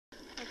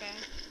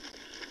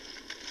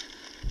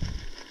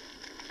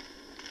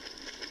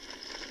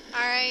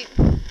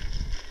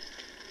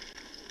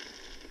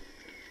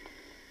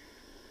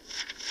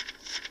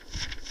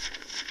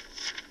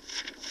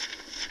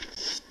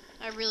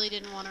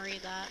didn't want to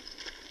read that.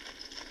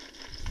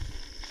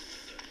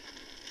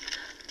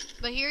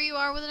 But here you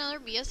are with another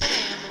BSA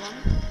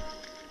emblem.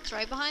 It's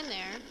right behind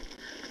there.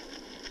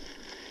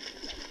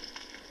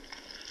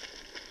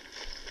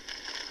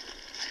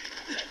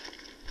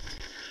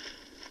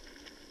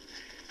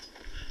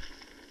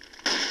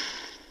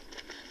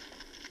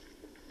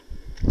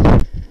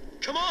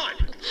 Come on!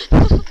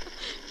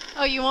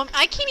 Oh, you want?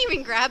 I can't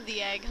even grab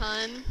the egg,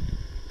 hun.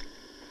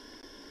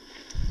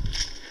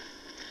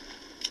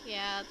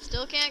 Yeah,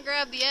 still can't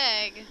grab the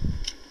egg.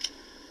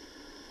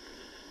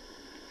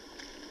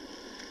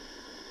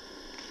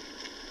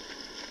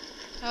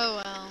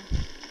 Oh well.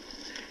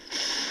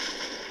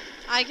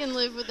 I can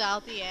live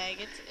without the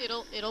egg.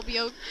 It'll be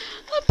okay.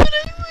 But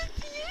I want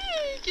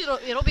the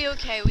egg. It'll be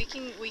okay. We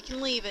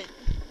can leave it.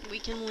 We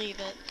can leave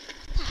it.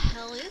 What the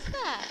hell is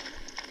that?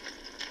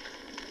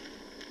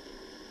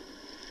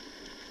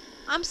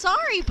 I'm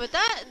sorry, but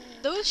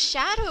those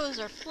shadows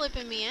are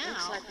flipping me out.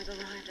 Looks like we've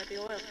arrived at the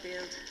oil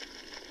field.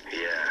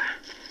 Yeah,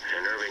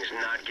 and Irving's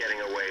not getting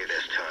away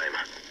this time.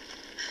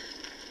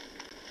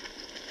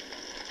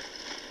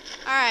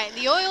 Alright,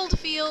 the oiled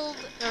field,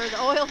 or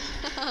the oil,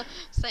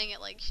 saying it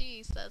like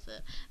she says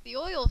it, the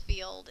oil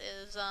field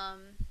is,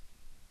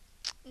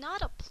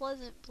 not a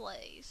pleasant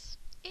place.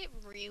 It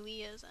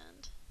really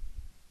isn't.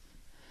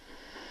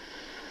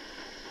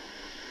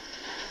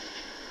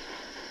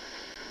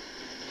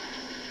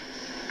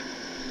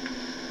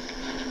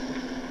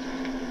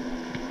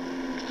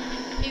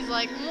 He's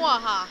like,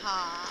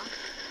 mwahaha.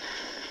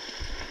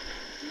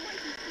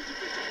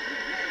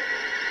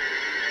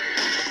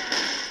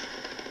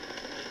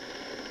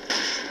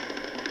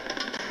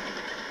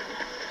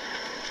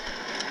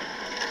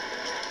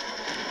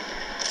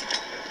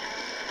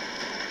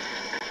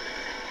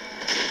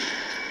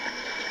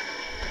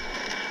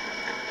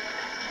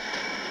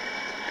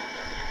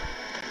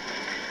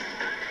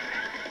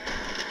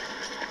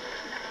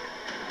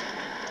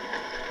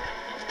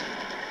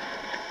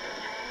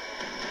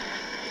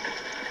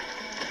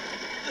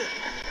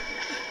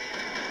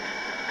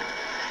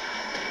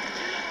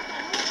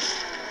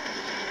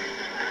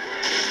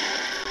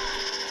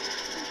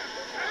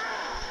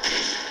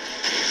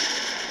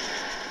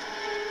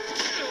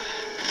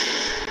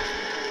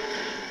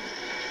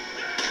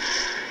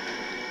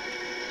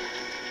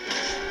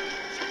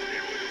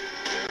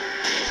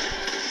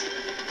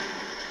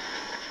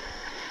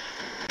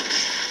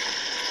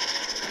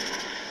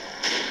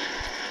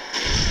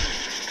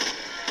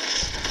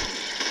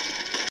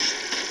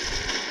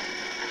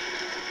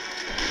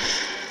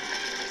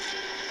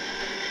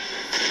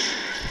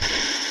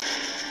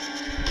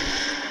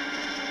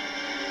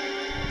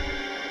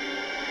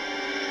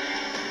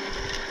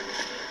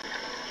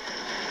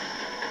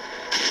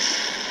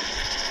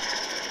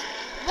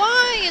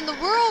 Why in the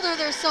world are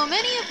there so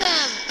many of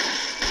them?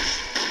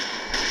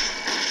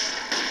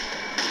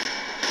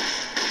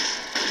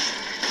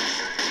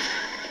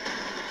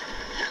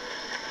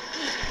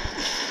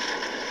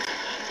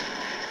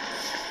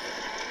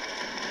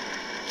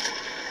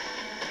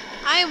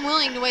 I am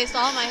willing to waste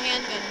all my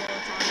handgun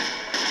bullets on it.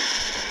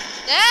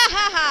 Ah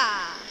ha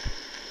ha!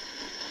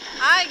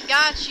 I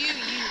got you,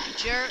 you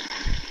jerk.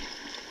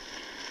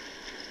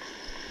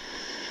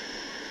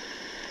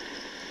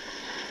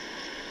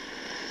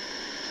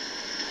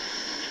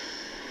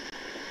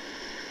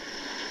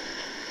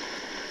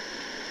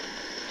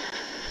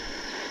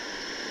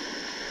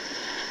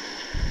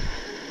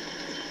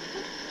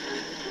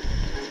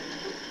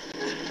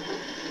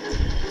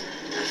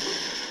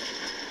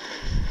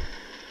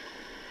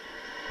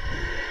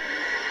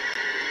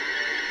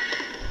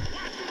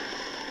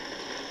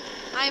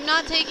 I am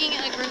not taking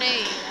a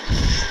grenade.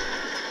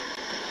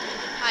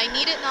 I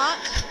need it not.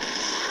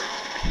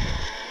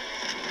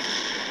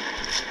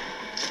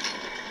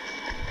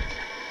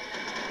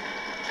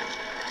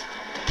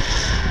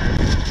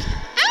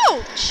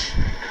 Ouch!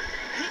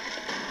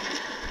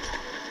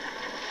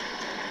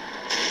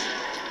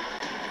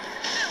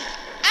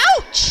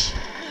 Ouch!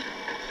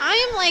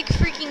 I am like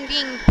freaking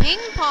being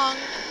ping-ponged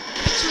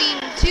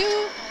between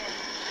two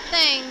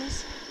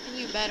things, and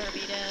you better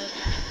be dead.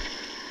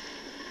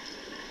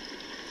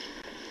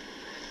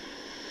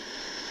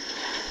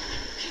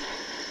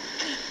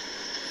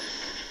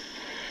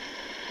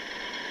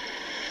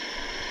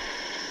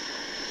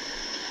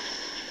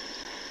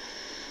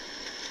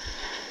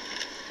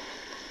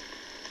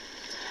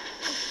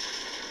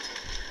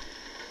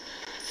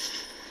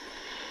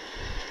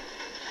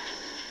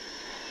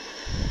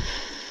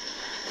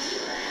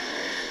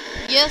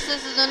 Yes,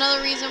 this is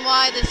another reason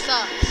why this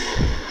sucks.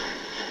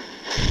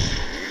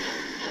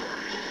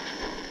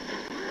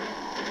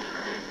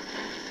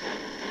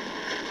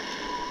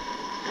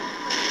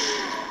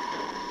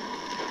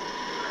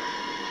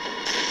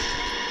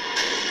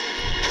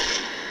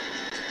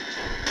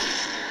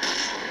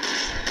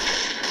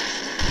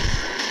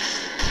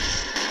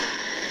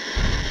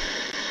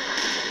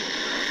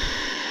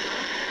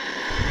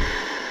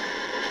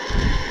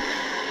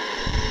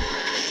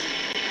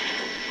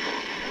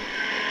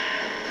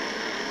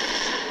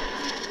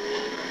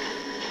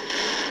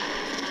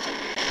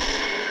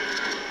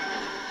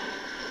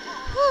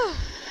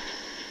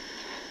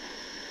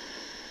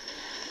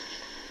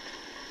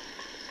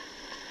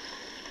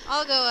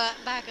 I'll go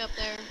back up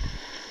there.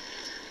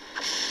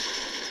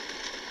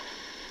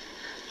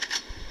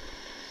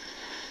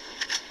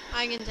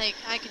 I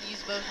could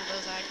use both of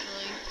those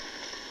actually.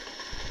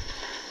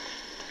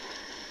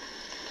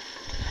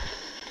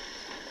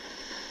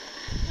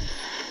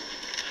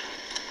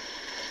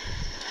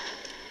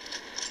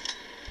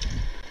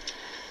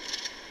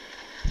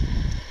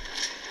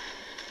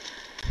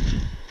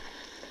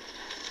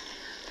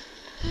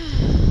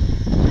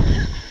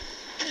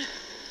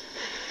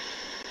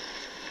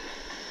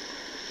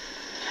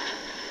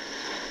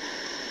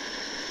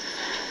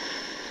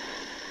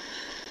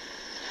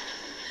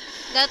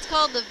 That's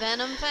called the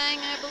Venom Fang,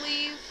 I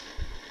believe.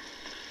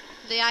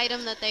 The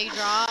item that they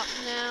drop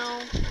now.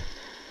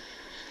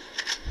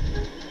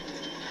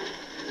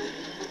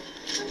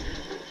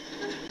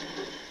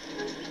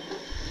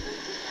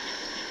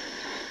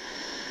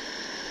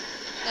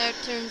 That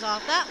turns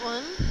off that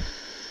one.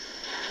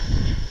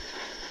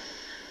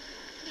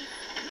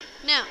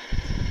 Now,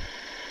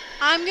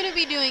 I'm going to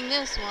be doing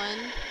this one,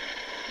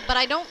 but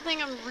I don't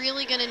think I'm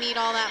really going to need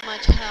all that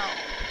much help.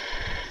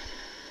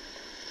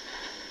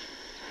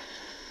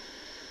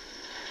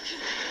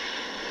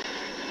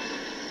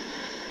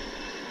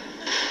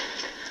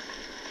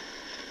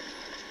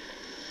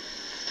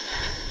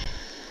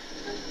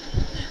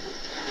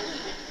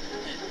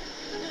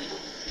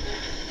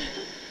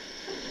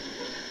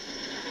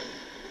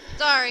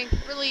 Sorry,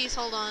 release,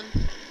 hold on.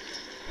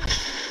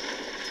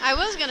 I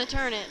was gonna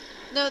turn it.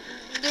 No,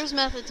 there's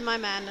method to my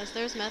madness.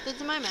 There's method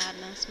to my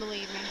madness,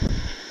 believe me.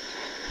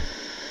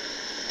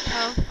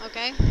 Oh,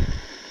 okay.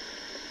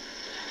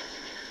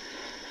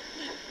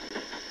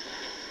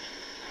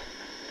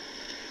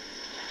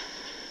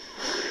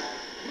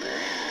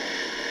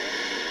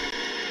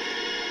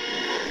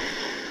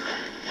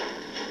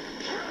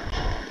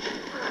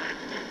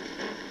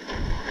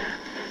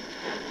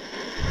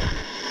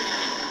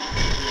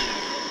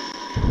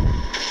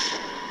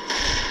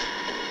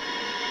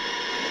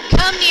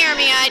 Come near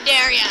me, I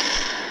dare ya.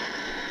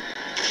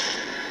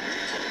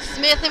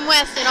 Smith and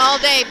Wesson all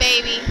day,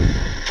 baby.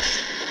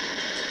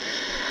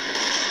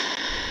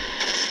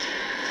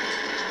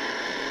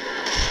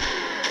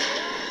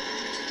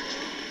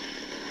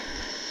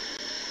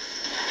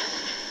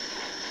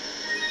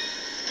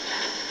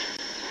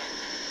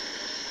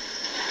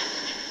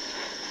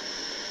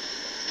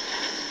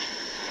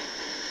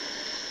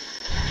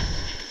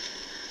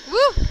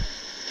 Woo!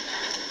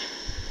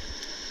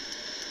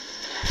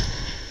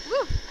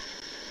 Woo!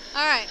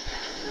 Alright,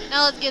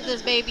 now let's get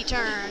this baby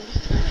turned.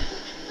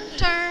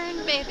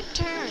 Turn, baby,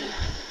 turn.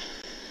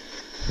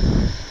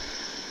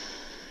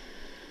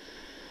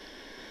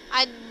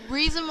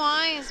 Reason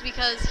why is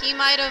because he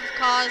might have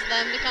caused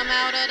them to come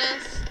out at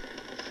us.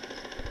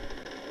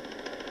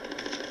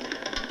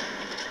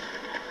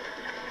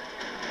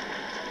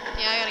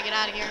 Yeah, I gotta get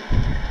out of here.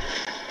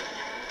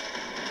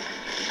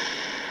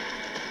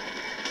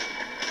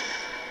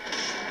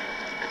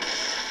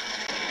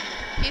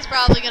 He's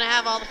probably gonna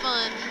have all the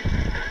fun.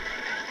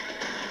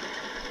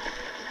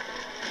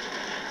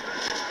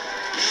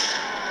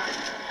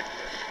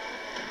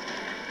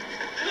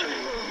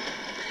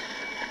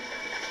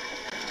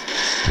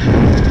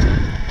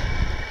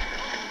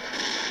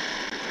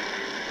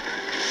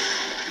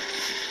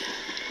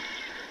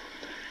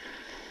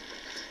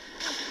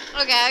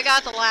 Okay, I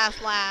got the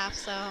last laugh,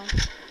 so.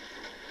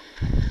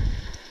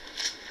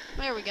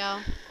 There we go.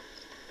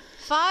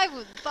 5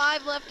 with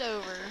 5 left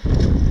over.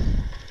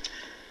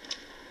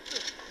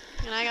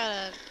 And I got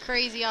a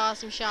crazy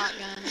awesome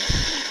shotgun.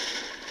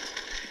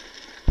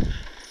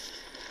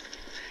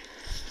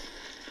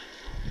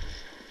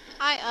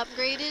 I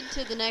upgraded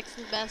to the next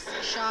best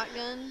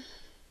shotgun,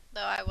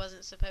 though I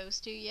wasn't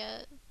supposed to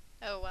yet.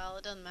 Oh well,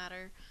 it doesn't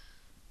matter.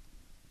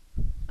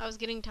 I was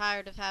getting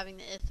tired of having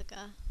the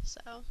Ithaca,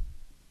 so.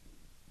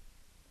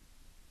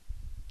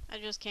 I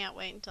just can't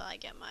wait until I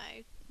get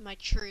my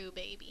true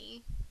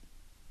baby,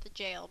 the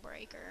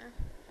jailbreaker.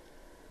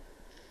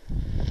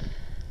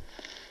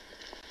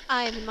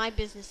 I am in my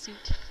business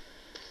suit.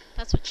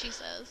 That's what she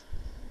says.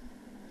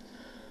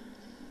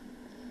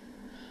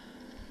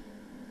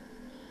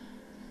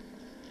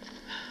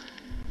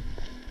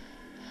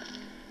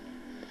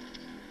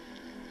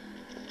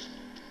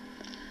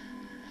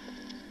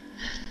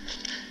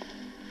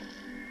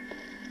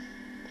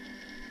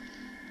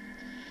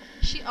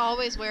 She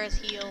always wears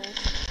heels.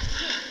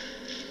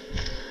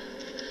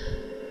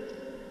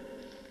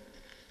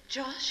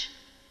 Josh,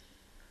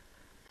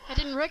 I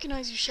didn't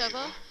recognize you,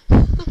 Sheva.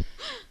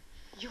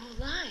 you're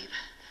alive.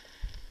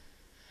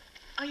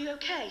 Are you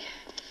okay?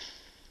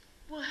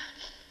 What?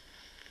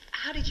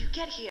 How did you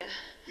get here?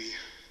 We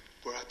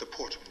were at the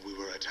port when we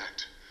were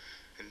attacked.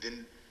 And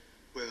then,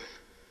 well,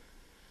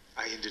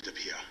 I ended up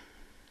here.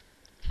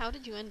 How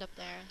did you end up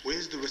there?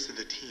 Where's the rest of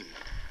the team?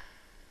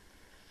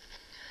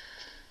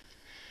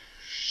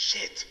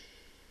 Shit.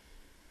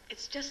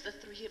 It's just the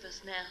 3 of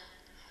us now.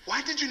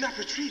 Why did you not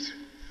retreat?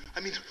 I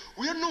mean,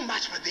 we are no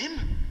match for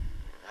them.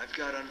 I've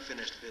got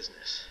unfinished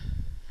business.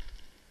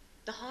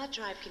 The hard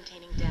drive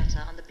containing data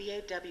on the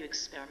BOW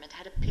experiment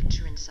had a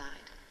picture inside.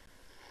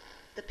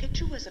 The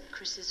picture was of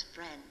Chris's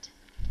friend.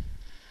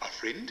 A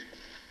friend?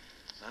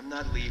 I'm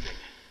not leaving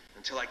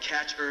until I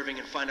catch Irving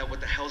and find out what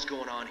the hell's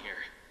going on here.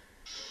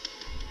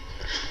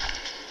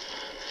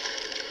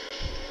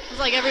 It's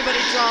like everybody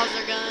draws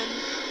their gun.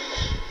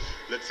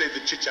 Let's save the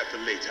chit-chat for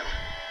later.